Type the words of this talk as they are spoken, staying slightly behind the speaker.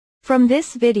From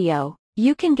this video,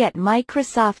 you can get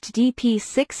Microsoft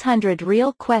DP-600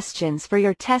 real questions for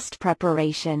your test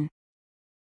preparation.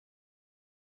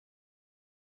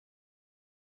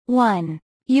 1.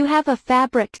 You have a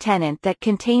Fabric tenant that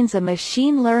contains a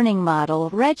machine learning model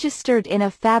registered in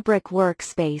a Fabric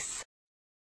workspace.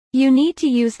 You need to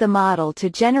use the model to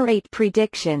generate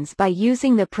predictions by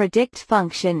using the predict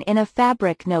function in a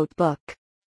Fabric notebook.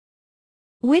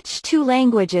 Which two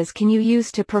languages can you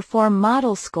use to perform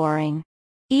model scoring?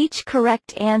 Each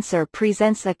correct answer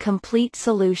presents a complete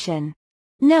solution.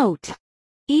 Note: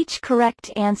 each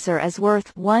correct answer is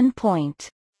worth 1 point.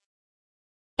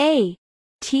 A.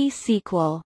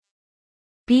 T-SQL.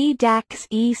 B.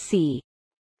 DAX-EC.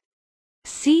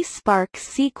 C. Spark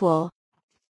SQL.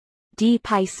 D.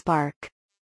 PySpark.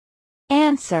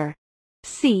 Answer: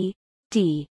 C,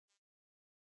 D.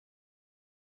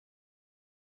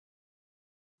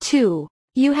 2.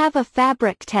 You have a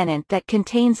Fabric tenant that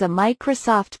contains a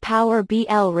Microsoft Power BI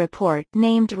report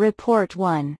named Report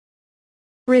 1.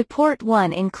 Report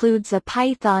 1 includes a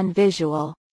Python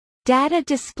visual. Data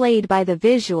displayed by the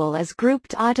visual is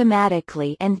grouped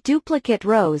automatically and duplicate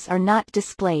rows are not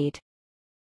displayed.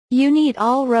 You need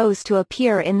all rows to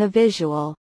appear in the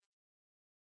visual.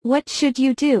 What should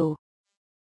you do?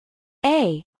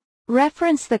 A.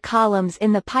 Reference the columns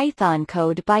in the Python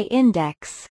code by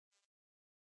index.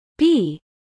 B.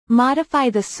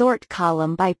 Modify the sort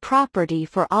column by property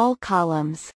for all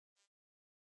columns.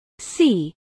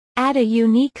 C. Add a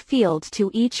unique field to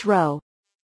each row.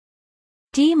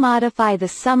 D. Modify the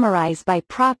summarize by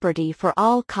property for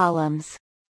all columns.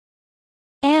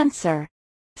 Answer: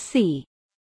 C.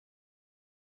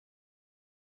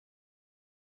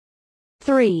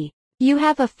 3. You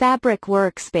have a Fabric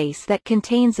workspace that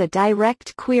contains a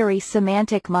direct query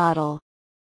semantic model.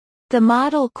 The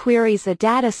model queries a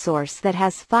data source that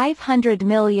has 500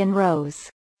 million rows.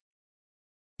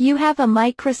 You have a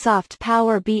Microsoft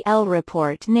Power BI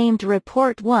report named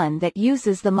Report 1 that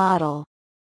uses the model.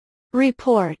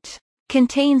 Report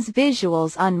contains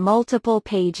visuals on multiple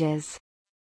pages.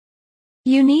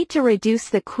 You need to reduce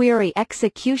the query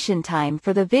execution time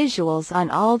for the visuals on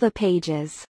all the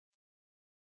pages.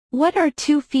 What are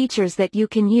two features that you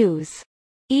can use?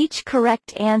 Each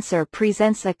correct answer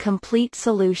presents a complete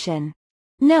solution.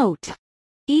 Note: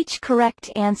 each correct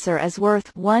answer is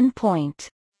worth 1 point.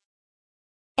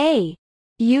 A.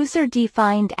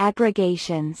 User-defined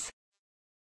aggregations.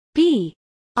 B.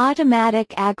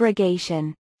 Automatic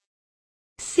aggregation.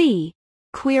 C.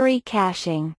 Query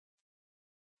caching.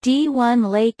 D.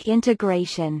 One-lake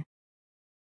integration.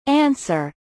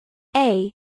 Answer: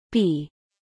 A, B.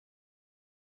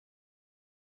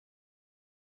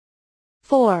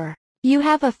 4. You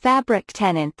have a Fabric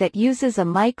tenant that uses a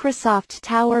Microsoft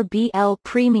Power BI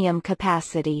premium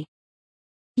capacity.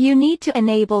 You need to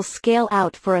enable scale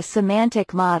out for a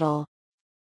semantic model.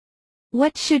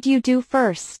 What should you do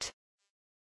first?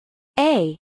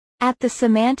 A. At the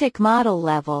semantic model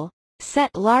level,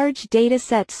 set large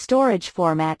dataset storage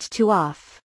format to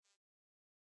off.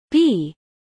 B.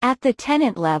 At the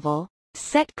tenant level,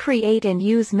 set create and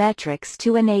use metrics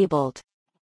to enabled.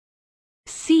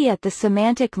 C. At the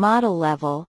semantic model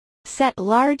level, set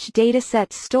large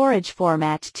dataset storage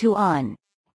format to on.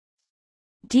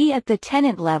 D. At the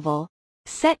tenant level,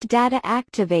 set data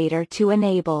activator to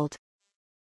enabled.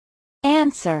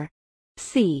 Answer: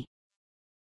 C.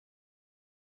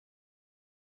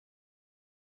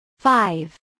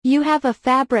 5. You have a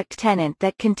Fabric tenant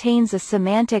that contains a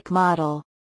semantic model.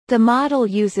 The model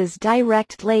uses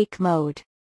direct lake mode.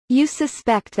 You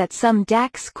suspect that some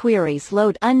DAX queries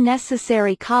load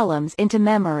unnecessary columns into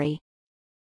memory.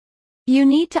 You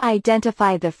need to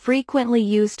identify the frequently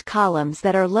used columns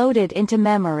that are loaded into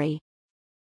memory.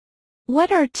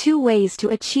 What are two ways to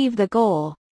achieve the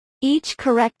goal? Each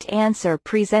correct answer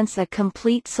presents a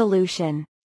complete solution.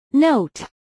 Note: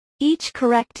 each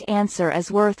correct answer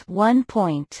is worth 1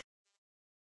 point.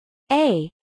 A.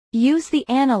 Use the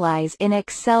Analyze in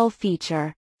Excel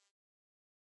feature.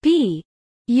 B.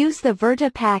 Use the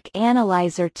VertiPack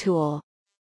Analyzer tool.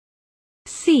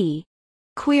 C.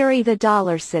 Query the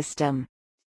dollar system.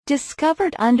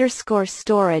 Discovered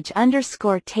 _storage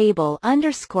 _table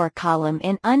 _column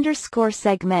in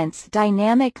 _segments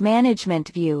dynamic management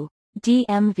view,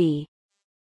 DMV.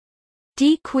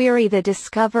 D. Query the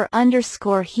discover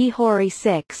 _Hihori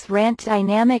 6 rant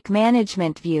dynamic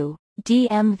management view,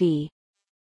 DMV.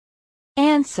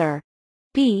 Answer: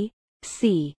 B,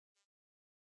 C.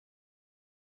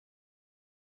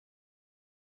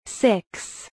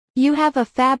 6. You have a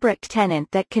Fabric tenant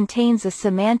that contains a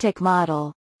semantic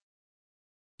model.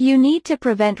 You need to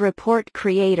prevent report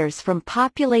creators from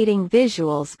populating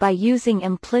visuals by using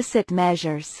implicit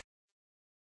measures.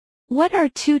 What are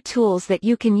two tools that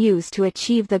you can use to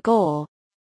achieve the goal?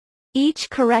 Each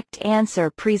correct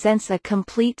answer presents a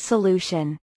complete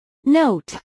solution.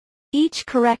 Note: each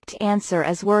correct answer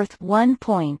is worth 1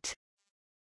 point.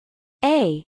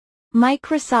 A.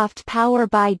 Microsoft Power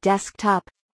BI Desktop.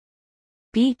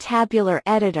 B. Tabular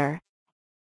Editor.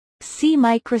 C.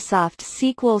 Microsoft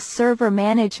SQL Server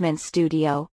Management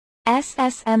Studio,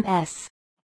 SSMS.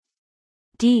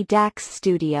 D. DAX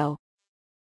Studio.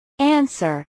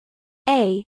 Answer: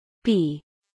 A, B.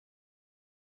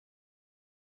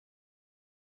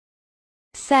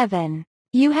 7.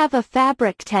 You have a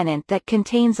fabric tenant that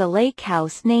contains a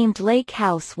lakehouse named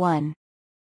Lakehouse 1.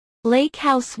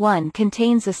 Lakehouse 1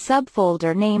 contains a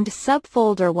subfolder named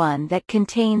Subfolder 1 that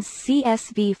contains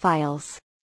CSV files.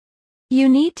 You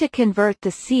need to convert the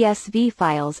CSV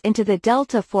files into the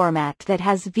Delta format that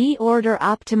has V-order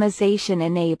optimization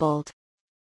enabled.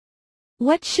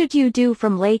 What should you do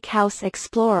from Lakehouse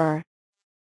Explorer?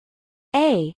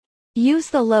 A. Use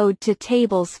the Load to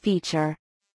Tables feature.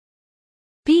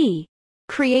 B.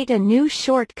 Create a new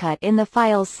shortcut in the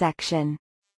Files section.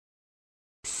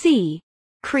 C.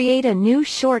 Create a new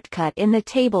shortcut in the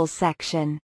Tables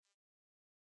section.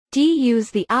 D.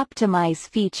 Use the Optimize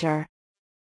feature.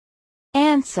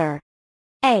 Answer: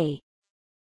 A.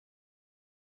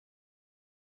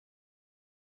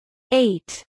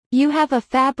 8. You have a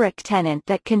fabric tenant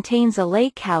that contains a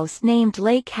lakehouse named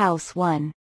Lakehouse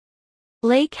 1.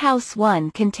 Lakehouse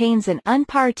 1 contains an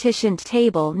unpartitioned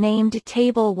table named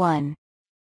Table 1.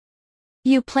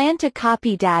 You plan to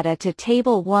copy data to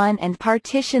Table 1 and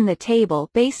partition the table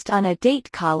based on a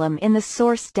date column in the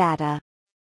source data.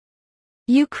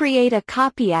 You create a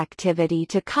copy activity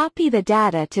to copy the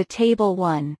data to Table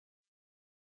 1.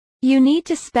 You need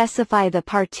to specify the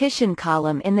partition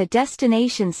column in the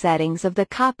destination settings of the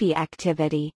copy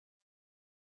activity.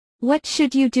 What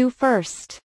should you do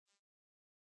first?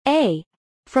 A.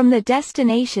 From the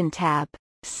Destination tab,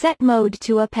 set Mode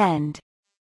to Append.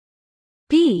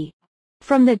 B.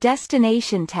 From the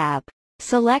Destination tab,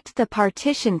 select the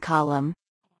partition column.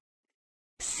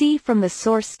 C. From the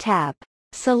Source tab,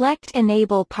 select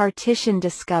Enable Partition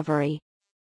Discovery.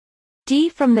 D.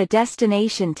 From the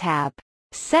Destination tab,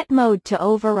 set Mode to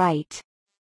Overwrite.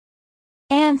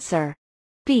 Answer: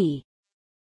 B.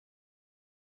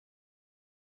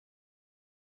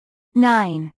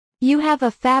 9. You have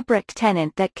a fabric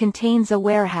tenant that contains a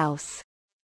warehouse.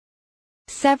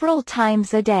 Several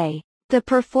times a day, the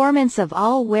performance of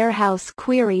all warehouse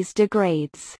queries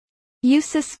degrades. You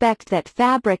suspect that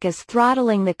Fabric is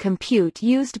throttling the compute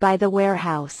used by the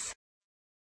warehouse.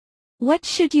 What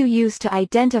should you use to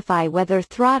identify whether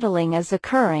throttling is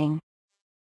occurring?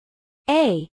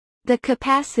 A. The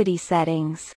capacity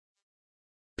settings.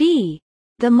 B.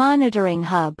 The monitoring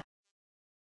hub.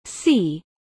 C.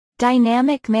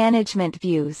 Dynamic Management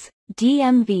Views,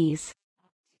 DMVs.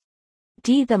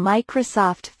 D. The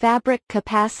Microsoft Fabric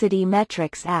Capacity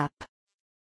Metrics app.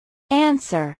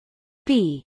 Answer: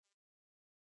 B.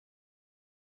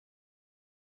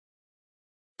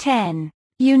 10.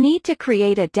 You need to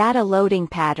create a data loading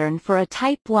pattern for a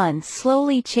Type 1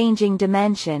 slowly changing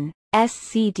dimension,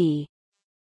 SCD.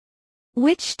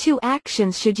 Which two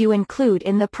actions should you include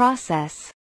in the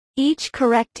process? Each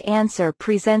correct answer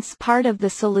presents part of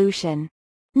the solution.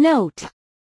 Note: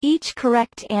 each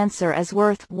correct answer is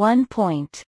worth 1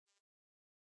 point.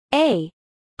 A.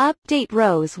 Update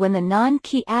rows when the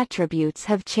non-key attributes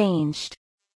have changed.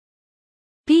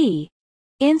 B.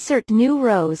 Insert new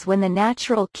rows when the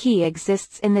natural key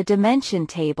exists in the dimension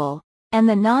table, and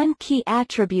the non-key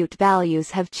attribute values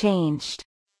have changed.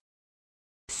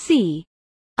 C.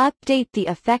 Update the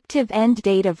effective end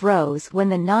date of rows when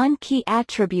the non-key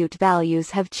attribute values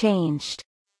have changed.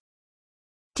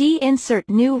 D. Insert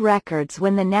new records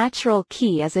when the natural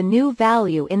key is a new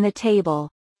value in the table.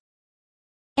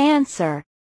 Answer: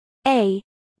 A,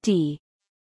 D.